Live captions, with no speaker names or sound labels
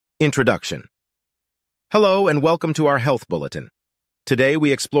Introduction. Hello and welcome to our Health Bulletin. Today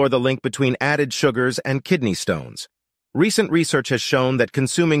we explore the link between added sugars and kidney stones. Recent research has shown that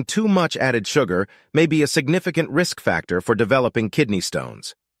consuming too much added sugar may be a significant risk factor for developing kidney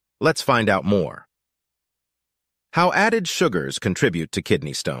stones. Let's find out more. How added sugars contribute to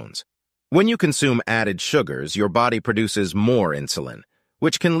kidney stones. When you consume added sugars, your body produces more insulin,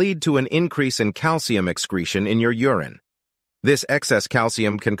 which can lead to an increase in calcium excretion in your urine. This excess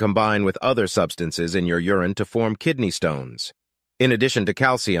calcium can combine with other substances in your urine to form kidney stones. In addition to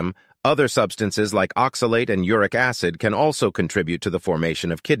calcium, other substances like oxalate and uric acid can also contribute to the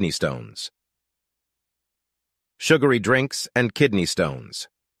formation of kidney stones. Sugary drinks and kidney stones.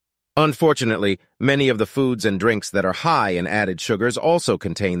 Unfortunately, many of the foods and drinks that are high in added sugars also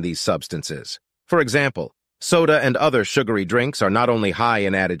contain these substances. For example, soda and other sugary drinks are not only high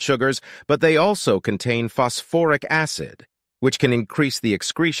in added sugars, but they also contain phosphoric acid, which can increase the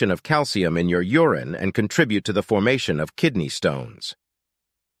excretion of calcium in your urine and contribute to the formation of kidney stones.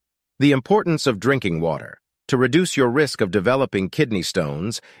 The importance of drinking water. To reduce your risk of developing kidney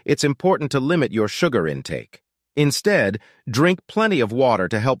stones, it's important to limit your sugar intake. Instead, drink plenty of water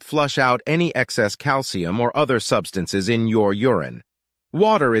to help flush out any excess calcium or other substances in your urine.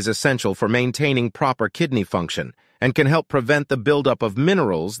 Water is essential for maintaining proper kidney function and can help prevent the buildup of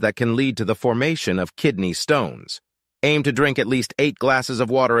minerals that can lead to the formation of kidney stones. Aim to drink at least 8 glasses of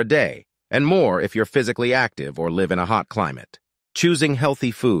water a day, and more if you're physically active or live in a hot climate. Choosing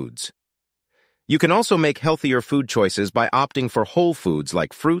healthy foods. You can also make healthier food choices by opting for whole foods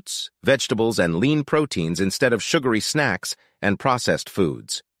like fruits, vegetables, and lean proteins instead of sugary snacks and processed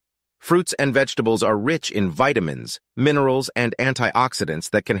foods. Fruits and vegetables are rich in vitamins, minerals, and antioxidants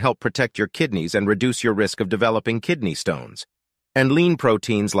that can help protect your kidneys and reduce your risk of developing kidney stones. And lean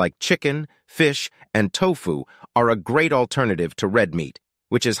proteins like chicken, fish, and tofu are a great alternative to red meat,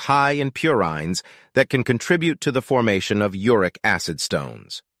 which is high in purines that can contribute to the formation of uric acid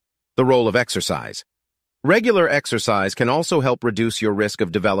stones. The role of exercise. Regular exercise can also help reduce your risk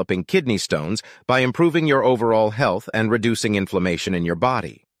of developing kidney stones by improving your overall health and reducing inflammation in your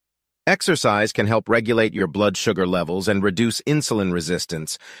body. Exercise can help regulate your blood sugar levels and reduce insulin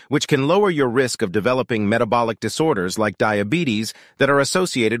resistance, which can lower your risk of developing metabolic disorders like diabetes that are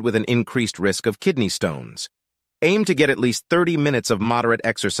associated with an increased risk of kidney stones. Aim to get at least 30 minutes of moderate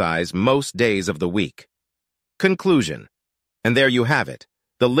exercise most days of the week. Conclusion. And there you have it,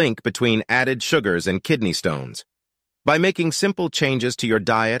 the link between added sugars and kidney stones. By making simple changes to your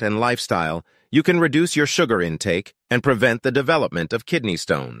diet and lifestyle, you can reduce your sugar intake and prevent the development of kidney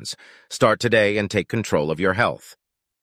stones. Start today and take control of your health.